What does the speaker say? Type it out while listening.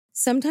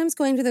Sometimes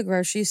going to the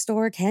grocery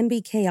store can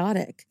be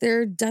chaotic.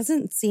 There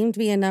doesn't seem to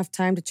be enough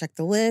time to check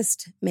the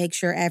list, make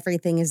sure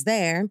everything is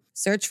there,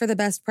 search for the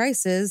best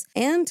prices,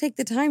 and take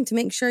the time to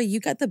make sure you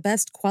get the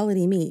best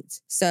quality meat.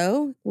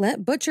 So,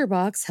 let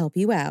ButcherBox help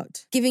you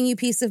out. Giving you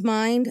peace of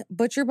mind,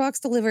 ButcherBox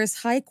delivers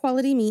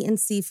high-quality meat and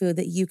seafood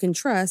that you can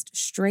trust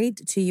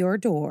straight to your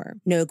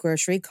door. No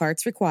grocery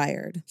carts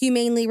required.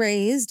 Humanely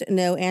raised,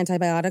 no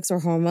antibiotics or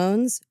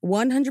hormones,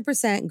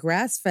 100%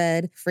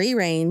 grass-fed,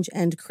 free-range,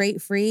 and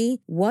crate-free.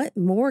 What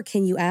more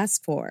can you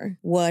ask for?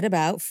 What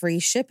about free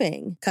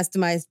shipping,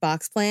 customized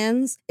box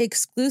plans,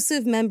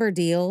 exclusive member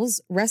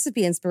deals,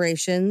 recipe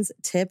inspirations,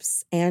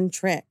 tips, and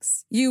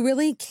tricks? You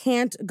really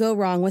can't go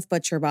wrong with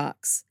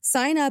ButcherBox.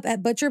 Sign up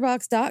at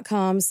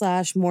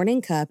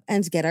butcherbox.com/morningcup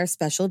and get our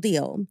special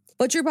deal.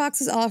 ButcherBox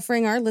is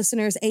offering our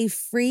listeners a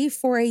free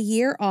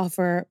for-a-year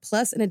offer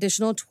plus an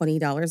additional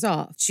 $20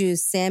 off.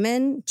 Choose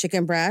salmon,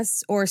 chicken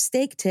breasts, or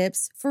steak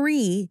tips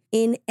free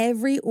in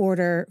every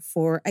order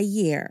for a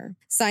year.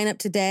 Sign up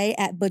today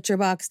at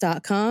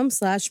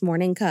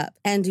butcherbox.com/morningcup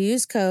and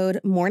use code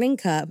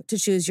MORNINGCUP to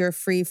choose your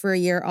free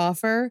for-a-year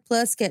offer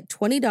plus get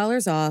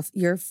 $20 off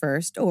your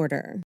first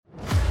order.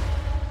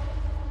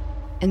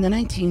 In the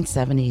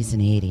 1970s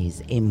and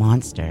 80s, a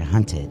monster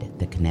hunted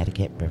the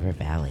Connecticut River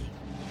Valley.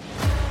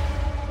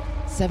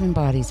 7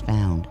 bodies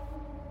found,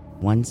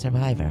 1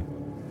 survivor,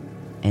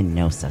 and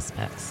no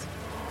suspects.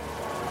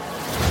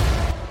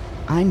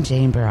 I'm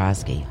Jane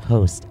Borowski,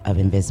 host of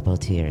Invisible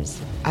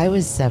Tears. I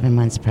was 7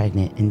 months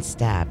pregnant and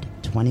stabbed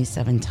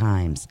 27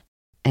 times,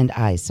 and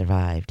I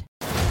survived.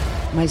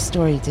 My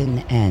story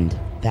didn't end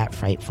that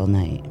frightful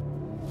night.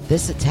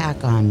 This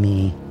attack on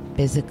me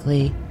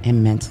physically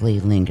and mentally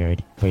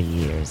lingered for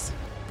years.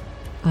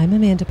 I'm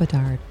Amanda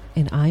Bedard,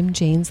 and I'm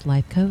Jane's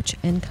life coach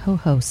and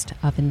co-host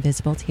of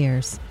Invisible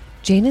Tears.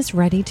 Jane is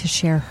ready to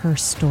share her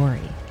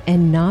story,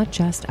 and not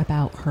just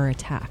about her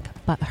attack,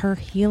 but her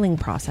healing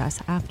process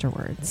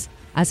afterwards.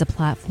 As a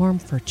platform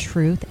for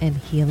truth and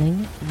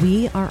healing,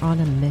 we are on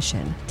a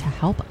mission to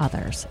help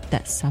others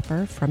that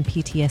suffer from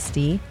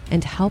PTSD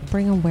and help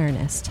bring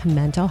awareness to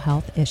mental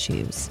health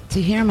issues.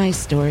 To hear my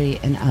story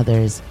and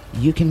others,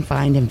 you can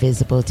find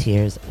Invisible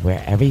Tears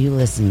wherever you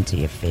listen to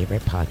your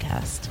favorite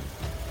podcast.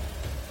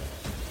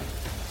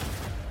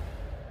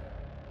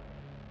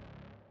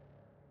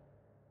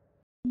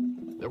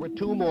 There were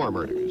 2 more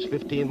murders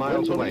 15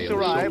 miles away. When police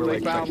arrived, they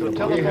found the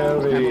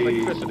telephones and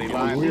electricity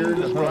lines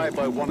described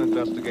by one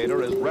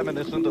investigator as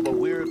reminiscent of a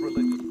weird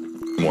religion.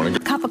 Morning.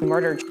 Cup of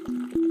murder.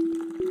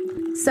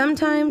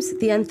 Sometimes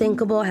the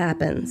unthinkable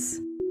happens.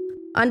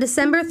 On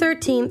December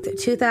 13th,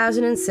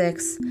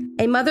 2006,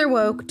 a mother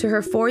woke to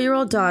her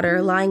 4-year-old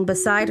daughter lying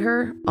beside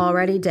her,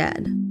 already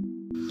dead.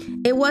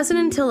 It wasn't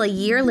until a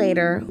year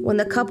later, when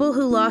the couple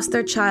who lost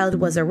their child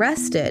was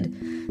arrested,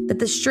 that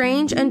the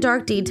strange and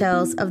dark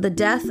details of the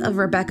death of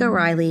Rebecca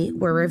Riley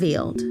were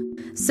revealed.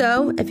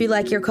 So, if you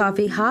like your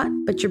coffee hot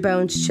but your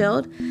bones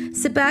chilled,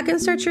 sit back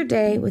and start your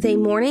day with a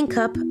morning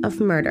cup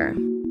of murder.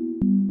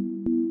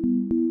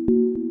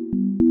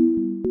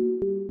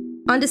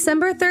 On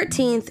December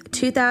 13th,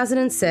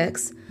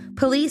 2006,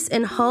 police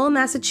in Hull,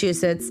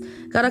 Massachusetts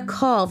got a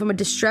call from a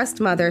distressed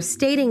mother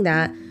stating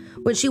that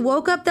when she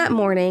woke up that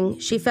morning,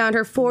 she found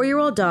her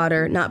 4-year-old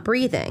daughter not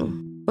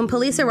breathing. When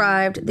police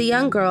arrived, the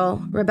young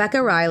girl,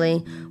 Rebecca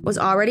Riley, was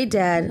already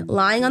dead,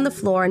 lying on the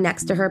floor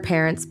next to her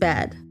parents'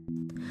 bed.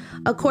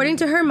 According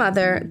to her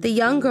mother, the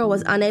young girl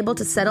was unable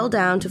to settle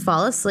down to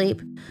fall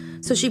asleep,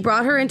 so she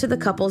brought her into the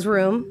couple's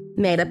room,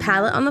 made a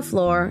pallet on the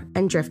floor,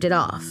 and drifted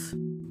off.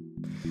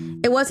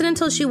 It wasn't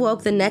until she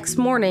woke the next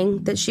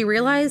morning that she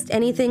realized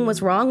anything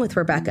was wrong with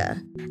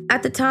Rebecca.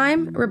 At the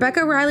time,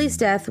 Rebecca Riley's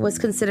death was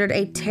considered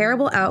a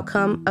terrible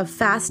outcome of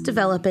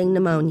fast-developing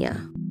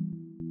pneumonia.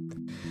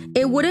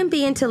 It wouldn't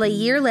be until a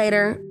year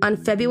later, on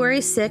February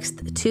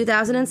 6th,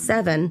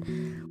 2007,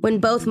 when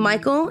both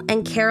Michael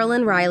and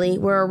Carolyn Riley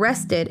were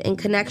arrested in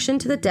connection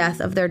to the death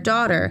of their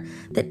daughter,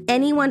 that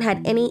anyone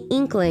had any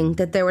inkling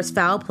that there was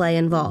foul play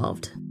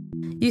involved.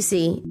 You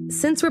see,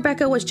 since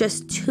Rebecca was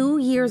just 2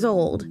 years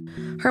old,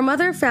 her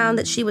mother found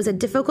that she was a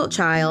difficult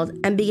child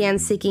and began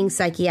seeking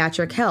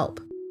psychiatric help.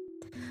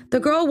 The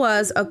girl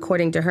was,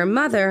 according to her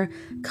mother,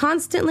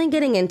 constantly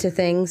getting into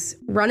things,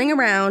 running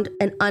around,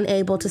 and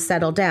unable to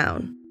settle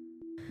down.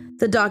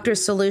 The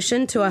doctor's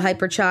solution to a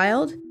hyper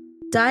child?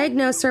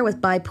 Diagnose her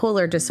with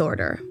bipolar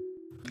disorder.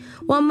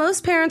 While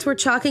most parents were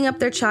chalking up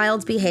their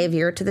child's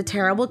behavior to the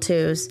terrible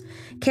twos,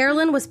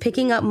 Carolyn was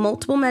picking up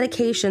multiple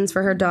medications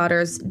for her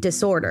daughter's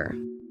disorder.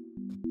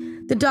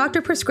 The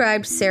doctor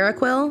prescribed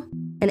Seroquel,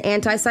 an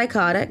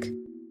antipsychotic,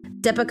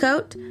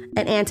 Depakote,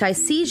 an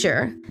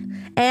anti-seizure,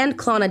 and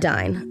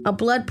Clonidine, a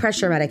blood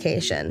pressure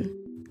medication.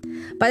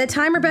 By the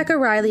time Rebecca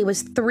Riley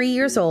was 3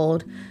 years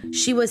old,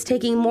 she was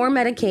taking more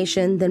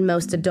medication than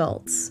most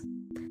adults.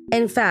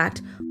 In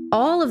fact,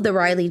 all of the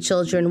Riley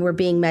children were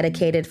being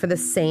medicated for the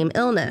same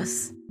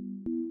illness.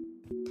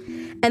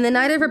 And the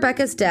night of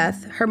Rebecca's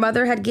death, her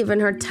mother had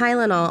given her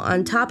Tylenol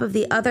on top of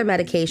the other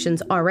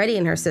medications already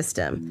in her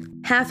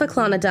system, half a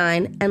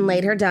Clonidine, and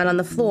laid her down on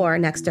the floor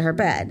next to her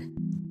bed.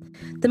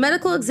 The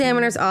medical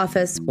examiner's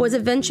office was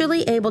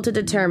eventually able to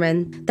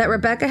determine that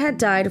Rebecca had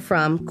died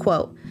from,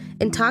 quote,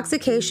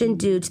 intoxication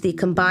due to the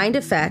combined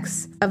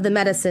effects of the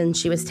medicine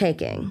she was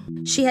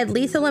taking. She had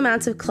lethal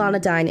amounts of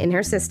clonidine in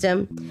her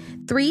system,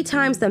 3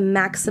 times the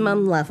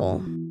maximum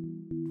level.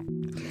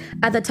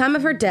 At the time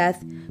of her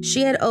death,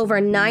 she had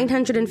over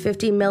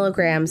 950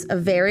 milligrams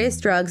of various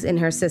drugs in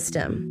her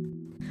system.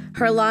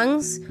 Her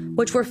lungs,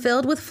 which were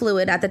filled with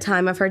fluid at the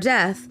time of her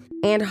death,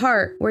 and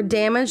heart were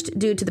damaged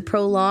due to the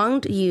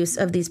prolonged use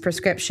of these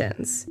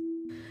prescriptions.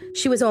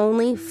 She was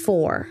only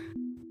 4.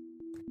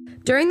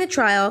 During the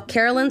trial,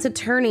 Carolyn's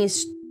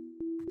attorneys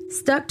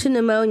stuck to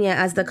pneumonia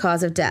as the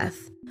cause of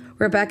death.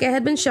 Rebecca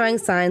had been showing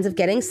signs of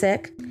getting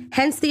sick,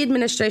 hence the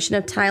administration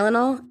of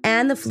Tylenol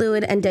and the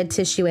fluid and dead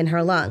tissue in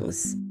her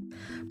lungs.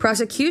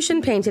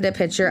 Prosecution painted a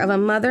picture of a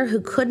mother who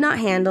could not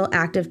handle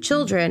active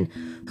children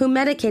who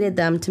medicated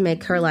them to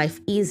make her life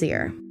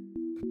easier.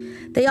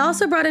 They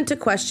also brought into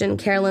question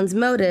Carolyn's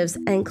motives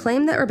and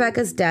claimed that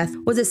Rebecca's death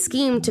was a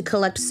scheme to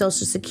collect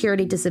Social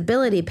Security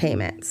disability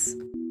payments.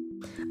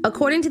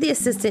 According to the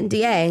assistant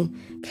DA,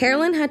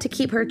 Carolyn had to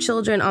keep her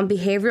children on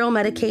behavioral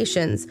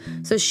medications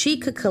so she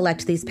could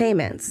collect these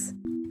payments.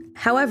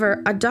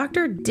 However, a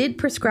doctor did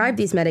prescribe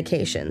these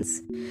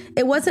medications.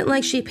 It wasn't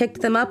like she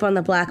picked them up on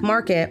the black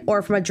market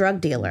or from a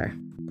drug dealer.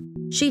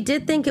 She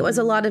did think it was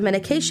a lot of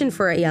medication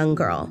for a young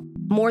girl,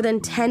 more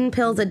than 10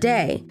 pills a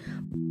day,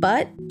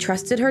 but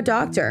trusted her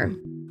doctor.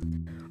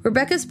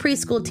 Rebecca's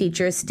preschool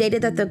teachers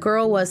stated that the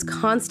girl was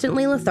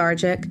constantly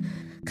lethargic,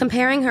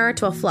 comparing her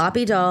to a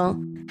floppy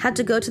doll, had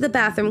to go to the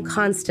bathroom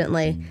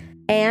constantly,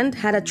 and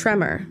had a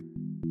tremor.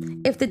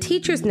 If the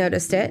teachers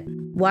noticed it,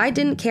 why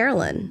didn't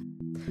Carolyn?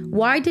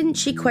 Why didn't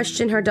she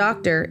question her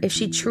doctor if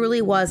she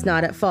truly was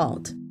not at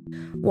fault?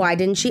 Why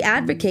didn't she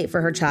advocate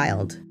for her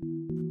child?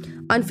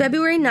 On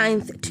February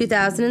 9th,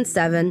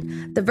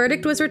 2007, the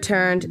verdict was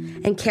returned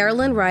and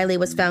Carolyn Riley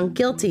was found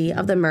guilty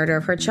of the murder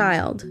of her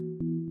child.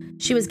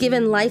 She was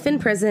given life in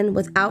prison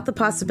without the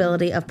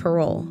possibility of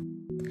parole.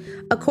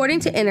 According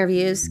to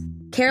interviews,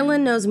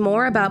 Carolyn knows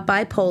more about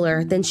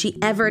bipolar than she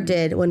ever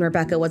did when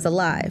Rebecca was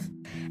alive,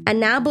 and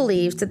now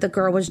believes that the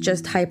girl was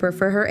just hyper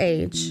for her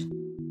age.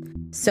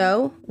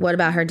 So, what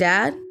about her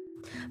dad?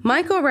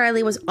 Michael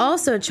Riley was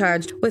also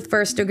charged with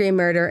first-degree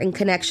murder in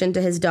connection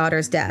to his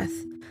daughter's death.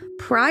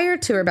 Prior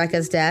to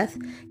Rebecca's death,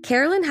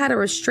 Carolyn had a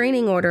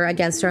restraining order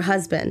against her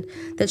husband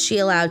that she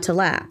allowed to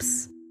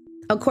lapse.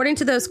 According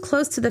to those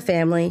close to the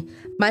family,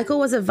 Michael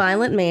was a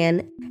violent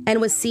man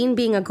and was seen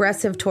being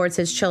aggressive towards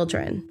his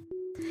children.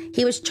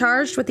 He was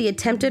charged with the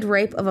attempted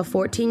rape of a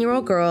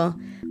 14-year-old girl,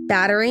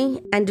 battery,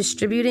 and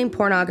distributing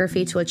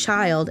pornography to a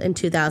child in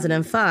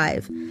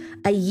 2005,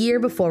 a year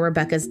before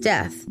Rebecca's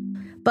death,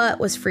 but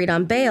was freed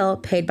on bail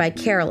paid by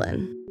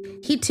Carolyn.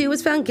 He too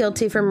was found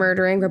guilty for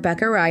murdering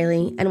Rebecca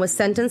Riley and was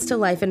sentenced to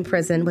life in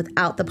prison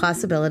without the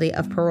possibility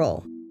of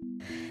parole.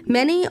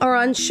 Many are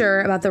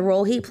unsure about the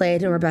role he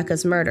played in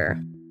Rebecca's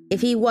murder,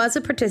 if he was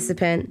a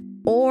participant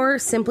or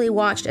simply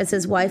watched as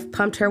his wife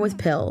pumped her with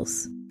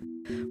pills.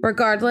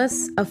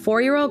 Regardless, a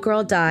 4-year-old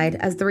girl died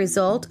as the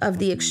result of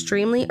the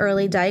extremely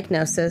early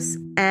diagnosis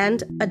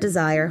and a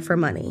desire for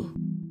money.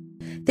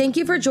 Thank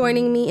you for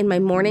joining me in my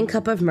morning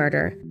cup of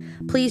murder.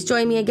 Please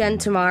join me again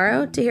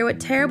tomorrow to hear what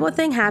terrible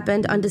thing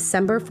happened on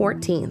December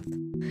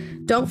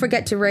 14th. Don't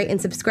forget to rate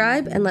and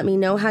subscribe and let me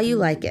know how you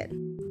like it.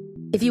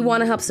 If you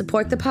want to help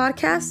support the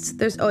podcast,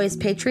 there's always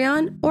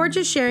Patreon or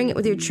just sharing it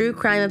with your true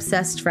crime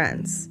obsessed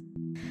friends.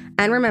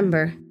 And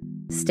remember,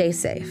 stay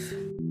safe.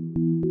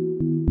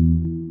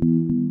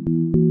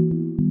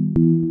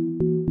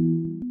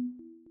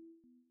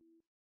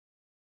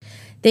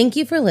 Thank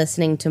you for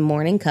listening to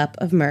Morning Cup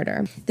of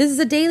Murder. This is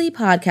a daily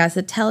podcast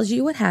that tells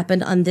you what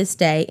happened on this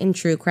day in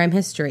true crime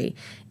history.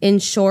 In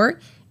short,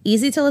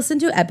 easy to listen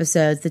to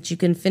episodes that you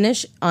can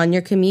finish on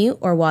your commute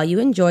or while you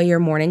enjoy your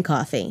morning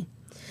coffee.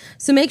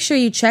 So make sure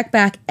you check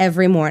back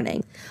every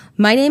morning.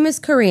 My name is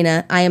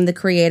Karina. I am the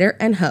creator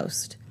and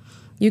host.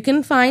 You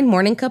can find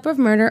Morning Cup of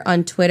Murder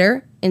on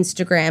Twitter,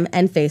 Instagram,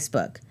 and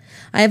Facebook.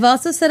 I have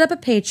also set up a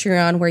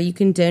Patreon where you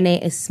can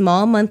donate a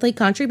small monthly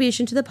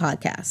contribution to the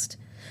podcast.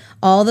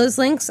 All those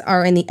links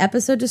are in the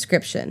episode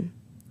description.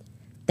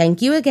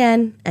 Thank you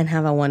again, and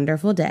have a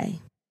wonderful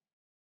day.